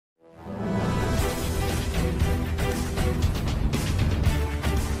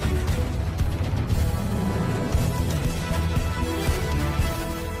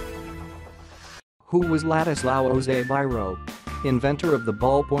Who was Ladislao José Biro? Inventor of the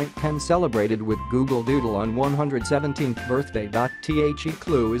ballpoint pen, celebrated with Google Doodle on 117th birthday. The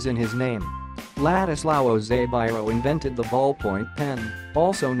clue is in his name. Ladislao José Biro invented the ballpoint pen,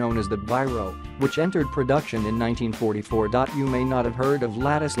 also known as the Biro, which entered production in 1944. You may not have heard of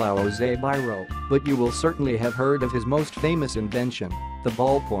Ladislao José Biro, but you will certainly have heard of his most famous invention, the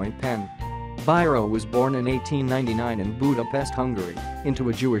ballpoint pen. Biro was born in 1899 in Budapest, Hungary, into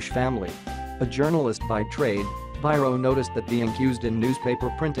a Jewish family. A journalist by trade, Biro noticed that the ink used in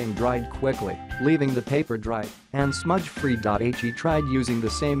newspaper printing dried quickly, leaving the paper dry, and smudge-free.He tried using the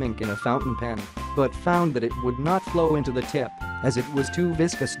same ink in a fountain pen, but found that it would not flow into the tip, as it was too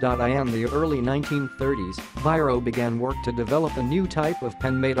viscous. In the early 1930s, Biro began work to develop a new type of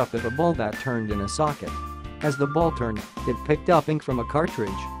pen made up of a ball that turned in a socket. As the ball turned, it picked up ink from a cartridge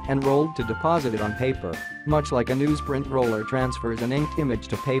and rolled to deposit it on paper, much like a newsprint roller transfers an inked image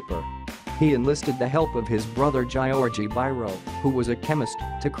to paper. He enlisted the help of his brother György Biro, who was a chemist,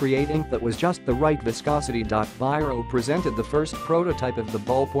 to create ink that was just the right viscosity. Biro presented the first prototype of the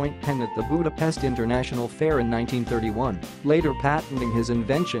ballpoint pen at the Budapest International Fair in 1931, later patenting his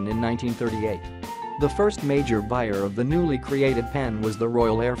invention in 1938. The first major buyer of the newly created pen was the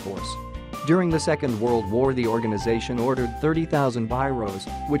Royal Air Force. During the Second World War, the organization ordered 30,000 Biros,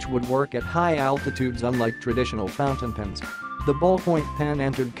 which would work at high altitudes unlike traditional fountain pens. The ballpoint pen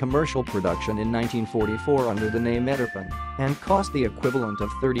entered commercial production in 1944 under the name Enlisted and cost the equivalent of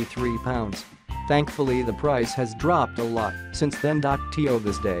 £33. Thankfully, the price has dropped a lot since then. To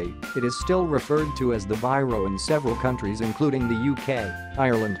this day, it is still referred to as the Biro in several countries including the UK,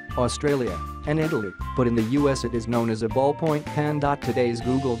 Ireland, Australia, and Italy, but in the US it is known as a ballpoint pen. Today's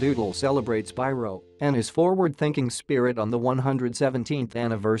Google Doodle celebrates Biro and his forward-thinking spirit on the 117th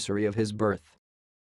anniversary of his birth.